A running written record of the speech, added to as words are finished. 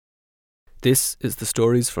This is the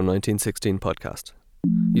Stories from 1916 podcast.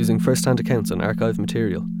 Using first-hand accounts and archive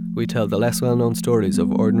material, we tell the less well-known stories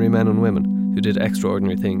of ordinary men and women who did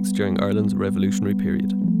extraordinary things during Ireland's revolutionary period.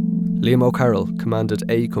 Liam O'Carroll commanded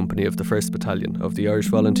A Company of the 1st Battalion of the Irish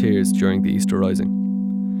Volunteers during the Easter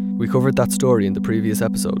Rising. We covered that story in the previous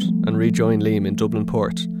episode and rejoined Liam in Dublin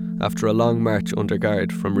Port after a long march under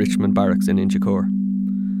guard from Richmond Barracks in Inchicore.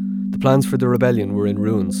 The plans for the rebellion were in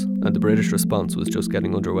ruins and the British response was just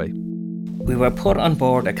getting underway. We were put on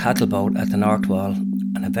board a cattle boat at the North Wall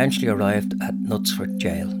and eventually arrived at Knutsford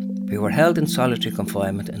Jail. We were held in solitary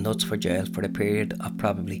confinement in Knutsford Jail for a period of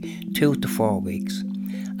probably 2 to 4 weeks.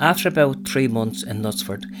 After about 3 months in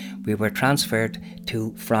Knutsford, we were transferred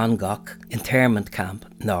to Frangoch Internment Camp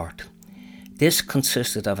North. This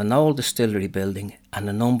consisted of an old distillery building and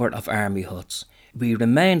a number of army huts. We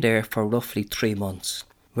remained there for roughly 3 months.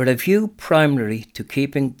 With a view primarily to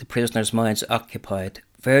keeping the prisoners' minds occupied,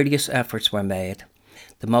 various efforts were made,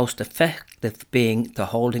 the most effective being the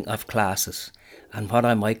holding of classes and what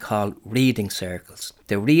I might call reading circles.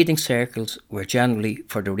 The reading circles were generally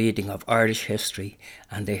for the reading of Irish history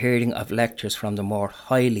and the hearing of lectures from the more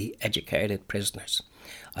highly educated prisoners.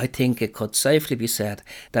 I think it could safely be said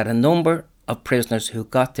that a number of prisoners who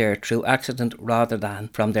got there through accident rather than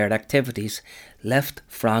from their activities left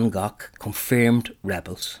Frangoch confirmed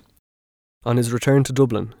rebels. On his return to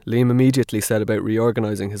Dublin, Liam immediately set about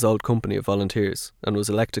reorganising his old company of volunteers and was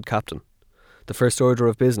elected captain. The first order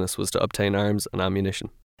of business was to obtain arms and ammunition.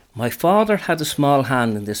 My father had a small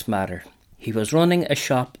hand in this matter. He was running a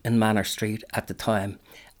shop in Manor Street at the time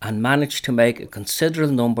and managed to make a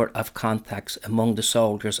considerable number of contacts among the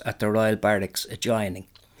soldiers at the Royal Barracks adjoining.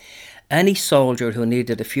 Any soldier who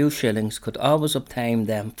needed a few shillings could always obtain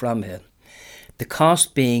them from him, the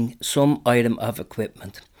cost being some item of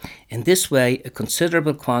equipment. In this way, a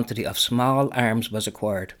considerable quantity of small arms was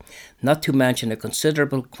acquired, not to mention a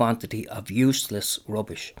considerable quantity of useless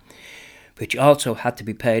rubbish, which also had to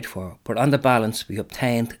be paid for, but on the balance we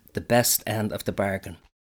obtained the best end of the bargain.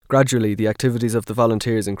 Gradually, the activities of the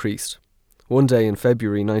volunteers increased. One day in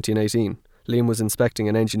February 1918, Liam was inspecting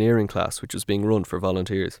an engineering class which was being run for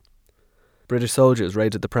volunteers. British soldiers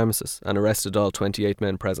raided the premises and arrested all 28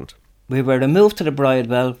 men present. We were removed to the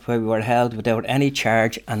Bridewell, where we were held without any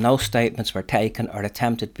charge and no statements were taken or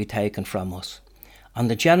attempted to be taken from us. On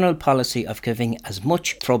the general policy of giving as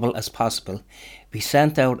much trouble as possible, we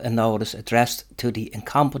sent out a notice addressed to the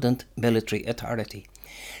incompetent military authority,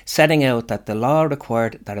 setting out that the law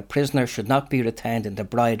required that a prisoner should not be retained in the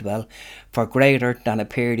Bridewell for greater than a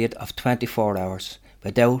period of 24 hours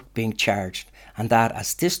without being charged, and that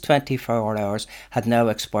as this 24 hours had now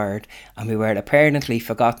expired and we were apparently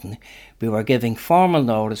forgotten, we were giving formal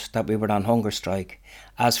notice that we were on hunger strike,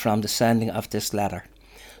 as from the sending of this letter.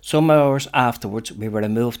 Some hours afterwards we were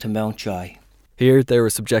removed to Mountjoy. Here they were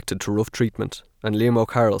subjected to rough treatment, and Liam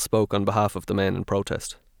O'Carroll spoke on behalf of the men in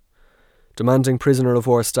protest. Demanding prisoner of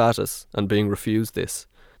war status and being refused this,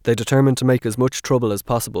 they determined to make as much trouble as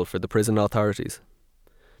possible for the prison authorities.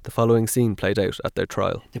 The following scene played out at their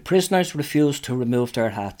trial. The prisoners refused to remove their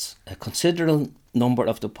hats. A considerable number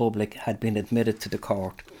of the public had been admitted to the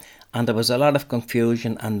court, and there was a lot of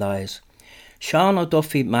confusion and noise. Sean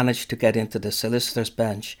O'Duffy managed to get into the solicitor's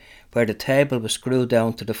bench, where the table was screwed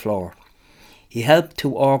down to the floor. He helped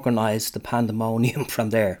to organise the pandemonium from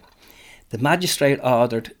there. The magistrate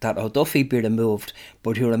ordered that O'Duffy be removed,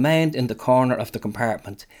 but he remained in the corner of the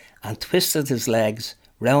compartment and twisted his legs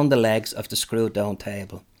round the legs of the screwed down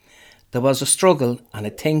table. There was a struggle, and I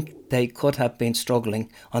think they could have been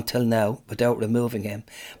struggling until now without removing him,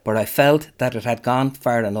 but I felt that it had gone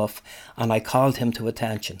far enough and I called him to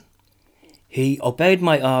attention. He obeyed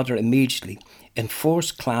my order immediately in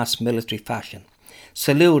first-class military fashion,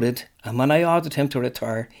 saluted, and when I ordered him to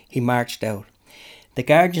retire, he marched out. The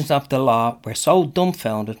guardians of the law were so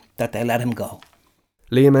dumbfounded that they let him go.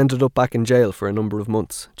 Liam ended up back in jail for a number of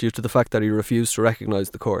months due to the fact that he refused to recognise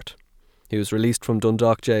the court. He was released from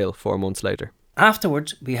Dundalk jail 4 months later.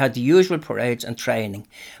 Afterwards, we had the usual parades and training,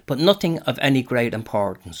 but nothing of any great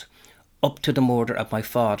importance, up to the murder of my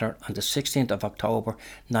father on the 16th of October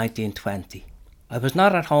 1920. I was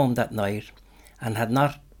not at home that night and had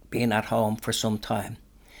not been at home for some time.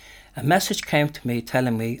 A message came to me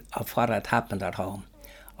telling me of what had happened at home.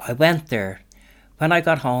 I went there. When I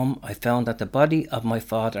got home, I found that the body of my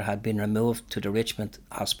father had been removed to the Richmond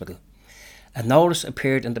Hospital. A notice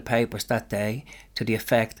appeared in the papers that day to the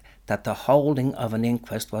effect that the holding of an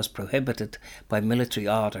inquest was prohibited by military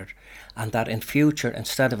order, and that in future,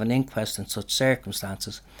 instead of an inquest in such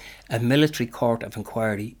circumstances, a military court of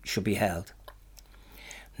inquiry should be held.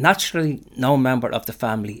 Naturally, no member of the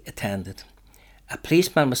family attended. A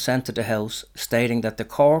policeman was sent to the house stating that the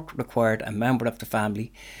court required a member of the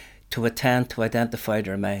family to attend to identify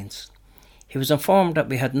the remains. He was informed that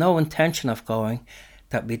we had no intention of going,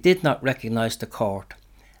 that we did not recognise the court.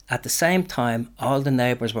 At the same time, all the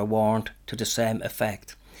neighbours were warned to the same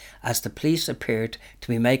effect, as the police appeared to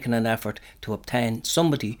be making an effort to obtain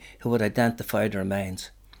somebody who would identify the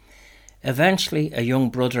remains. Eventually, a young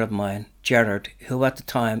brother of mine, Gerard, who at the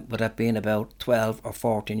time would have been about 12 or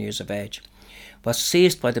 14 years of age, was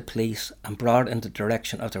seized by the police and brought in the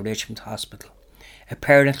direction of the Richmond Hospital,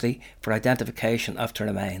 apparently for identification of the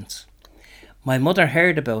remains. My mother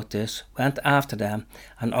heard about this, went after them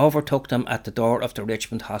and overtook them at the door of the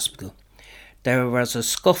Richmond Hospital. There was a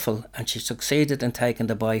scuffle and she succeeded in taking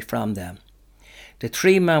the boy from them. The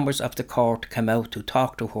 3 members of the court came out to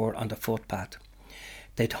talk to her on the footpath.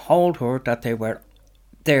 They told her that they were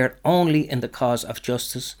there only in the cause of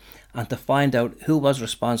justice and to find out who was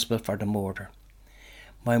responsible for the murder.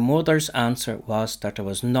 My mother's answer was that there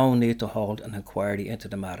was no need to hold an inquiry into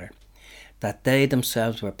the matter, that they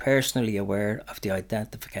themselves were personally aware of the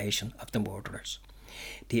identification of the murderers.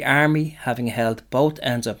 The army having held both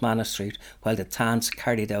ends of Manor Street while the Tans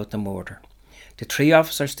carried out the murder. The 3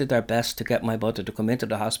 officers did their best to get my mother to come into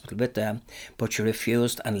the hospital with them, but she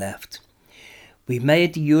refused and left. We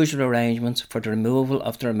made the usual arrangements for the removal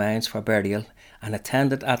of the remains for burial and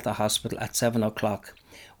attended at the hospital at 7 o'clock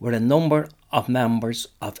with a number of members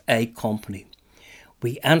of A Company.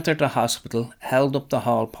 We entered the hospital, held up the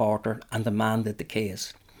hall porter and demanded the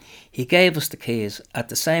keys. He gave us the keys, at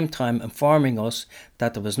the same time informing us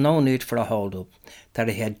that there was no need for a hold-up, that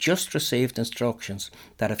he had just received instructions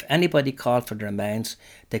that if anybody called for the remains,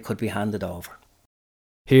 they could be handed over.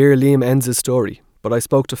 Here Liam ends his story, but I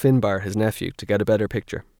spoke to Finbar, his nephew, to get a better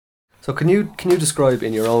picture. So can you describe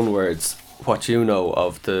in your own words what you know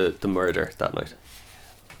of the murder that night?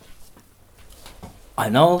 I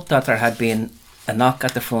know that there had been a knock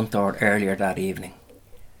at the front door earlier that evening,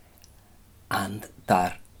 and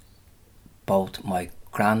that both my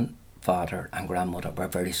grandfather and grandmother were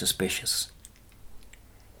very suspicious.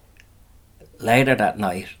 Later that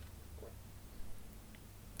night,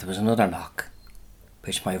 there was another knock,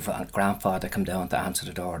 which my grandfather came down to answer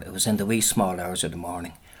the door. It was in the wee small hours of the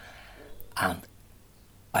morning, and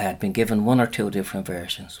I had been given 1 or 2 different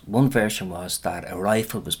versions. One version was that a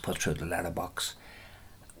rifle was put through the letterbox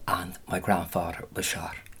and my grandfather was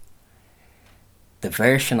shot. The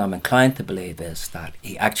version I'm inclined to believe is that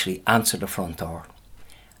he actually answered the front door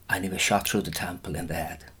and he was shot through the temple in the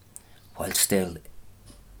head while still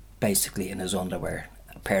basically in his underwear,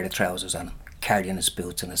 a pair of trousers on him, carrying his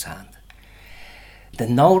boots in his hand. The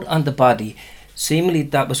note on the body,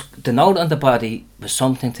 the note on the body was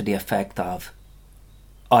something to the effect of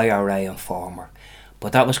IRA informer,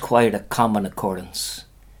 but that was quite a common occurrence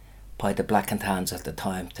by the Black and Tans at the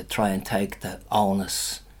time to try and take the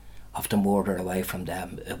onus of the murder away from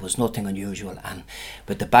them. It was nothing unusual, and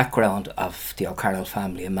with the background of the O'Carroll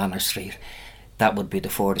family in Manor Street, that would be the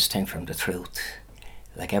furthest thing from the truth.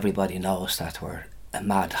 Like, everybody knows that we're a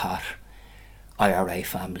mad hot IRA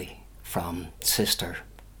family, from sister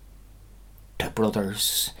to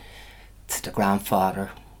brothers to the grandfather,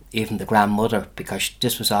 even the grandmother, because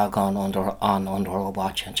this was all gone under her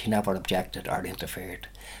watch and she never objected or interfered.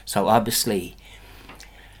 So obviously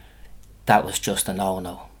that was just a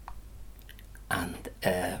no-no, and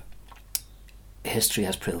history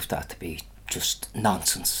has proved that to be just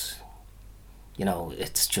nonsense. You know,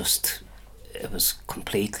 it was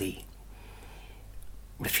completely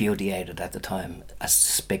repudiated at the time as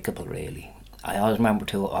despicable, really. I always remember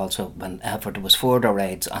too, also, whenever there was further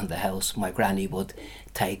raids on the house, my granny would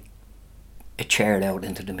take a chair out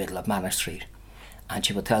into the middle of Manor Street and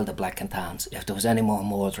she would tell the Black and Tans if there was any more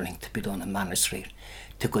murdering to be done in Manor Street,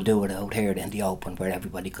 they could do it out here in the open where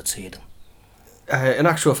everybody could see them. In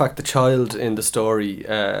actual fact, the child in the story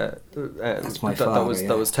That's my father,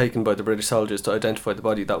 that was taken by the British soldiers to identify the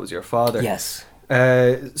body, that was your father. Yes.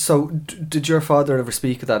 So did your father ever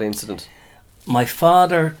speak of that incident? My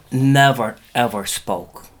father never ever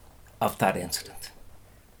spoke of that incident.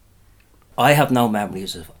 I have no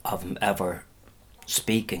memories of him ever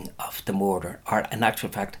speaking of the murder, or in actual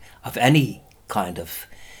fact of any kind of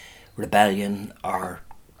rebellion or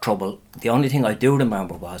trouble. The only thing I do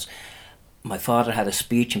remember was my father had a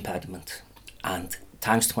speech impediment, and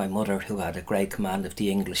thanks to my mother, who had a great command of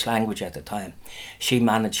the English language at the time, she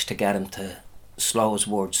managed to get him to slow his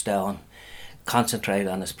words down, concentrate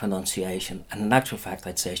on his pronunciation, and in actual fact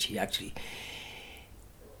I'd say she actually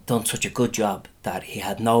done such a good job that he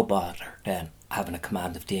had no bother then having a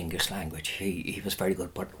command of the English language. He was very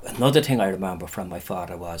good. But another thing I remember from my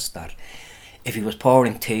father was that if he was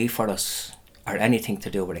pouring tea for us or anything to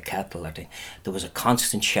do with a kettle or thing. There was a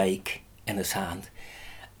constant shake in his hand.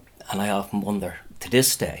 And I often wonder, to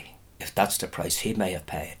this day, if that's the price he may have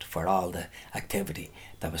paid for all the activity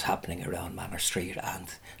that was happening around Manor Street and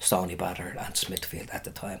Stony Batter and Smithfield at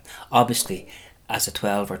the time. Obviously, as a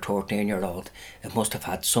 12 or 13-year-old, it must have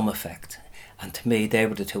had some effect. And to me, they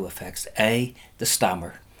were the two effects. A, the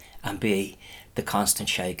stammer, and B, the constant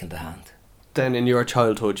shake in the hand. Then in your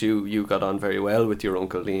childhood, you got on very well with your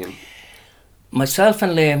Uncle Liam. Myself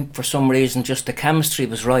and Liam, for some reason, just the chemistry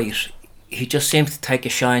was right. He just seemed to take a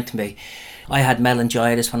shine to me. I had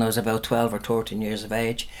meningitis when I was about 12 or 13 years of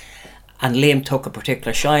age, and Liam took a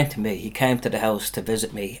particular shine to me. He came to the house to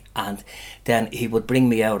visit me, and then he would bring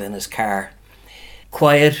me out in his car.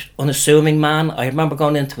 Quiet, unassuming man. I remember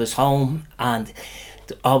going into his home, and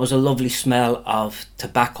always a lovely smell of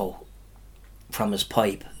tobacco from his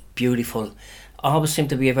pipe. Beautiful. Always seemed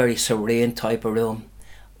to be a very serene type of room.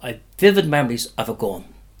 I have vivid memories of a gun,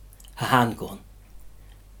 a handgun,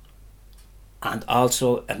 and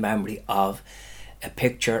also a memory of a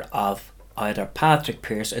picture of either Patrick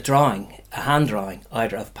Pearse, a hand drawing,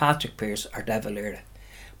 either of Patrick Pearse or De Valera.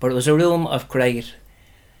 But it was a room of great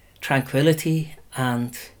tranquility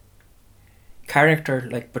and character,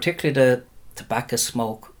 like particularly the tobacco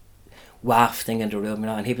smoke wafting in the room,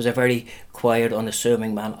 and he was a very quiet,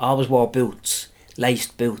 unassuming man. Always wore boots,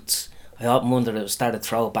 laced boots. I often wondered if it started to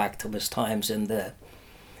throw back to his times in the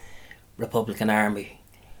Republican Army.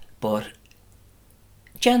 But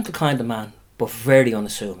gentle kind of man, but very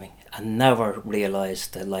unassuming, and never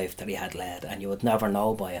realised the life that he had led, and you would never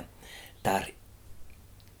know by him that,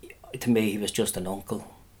 to me, he was just an uncle.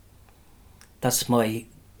 That's my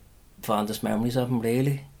fondest memories of him,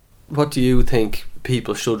 really. What do you think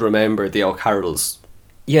people should remember the O'Carrolls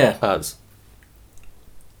as?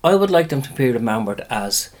 I would like them to be remembered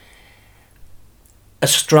as a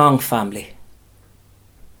strong family.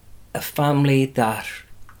 A family that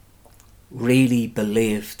really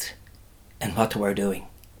believed in what they were doing.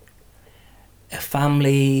 A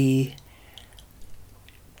family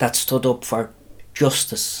that stood up for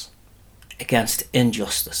justice against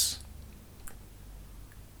injustice.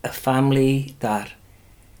 A family that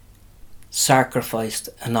sacrificed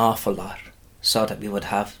an awful lot so that we would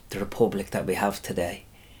have the republic that we have today.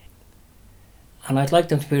 And I'd like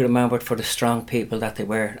them to be remembered for the strong people that they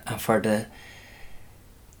were, and for the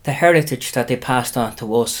heritage that they passed on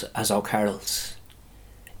to us as O'Carrolls.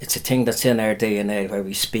 It's a thing that's in our DNA, where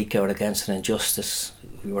we speak out against an injustice.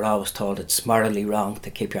 We were always told it's morally wrong to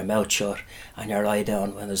keep your mouth shut and your eye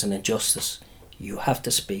down when there's an injustice. You have to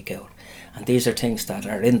speak out. And these are things that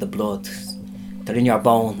are in the blood. They're in your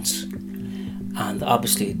bones. And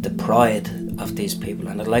obviously the pride of these people,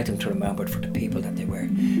 and I'd like them to remember it for the people that they were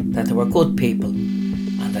good people,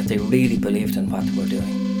 and that they really believed in what they were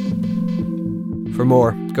doing. For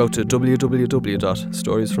more, go to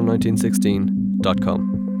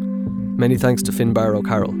www.storiesfrom1916.com. Many thanks to Finbar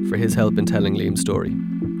O'Carroll for his help in telling Liam's story.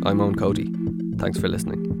 I'm Owen Cody. Thanks for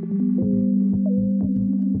listening.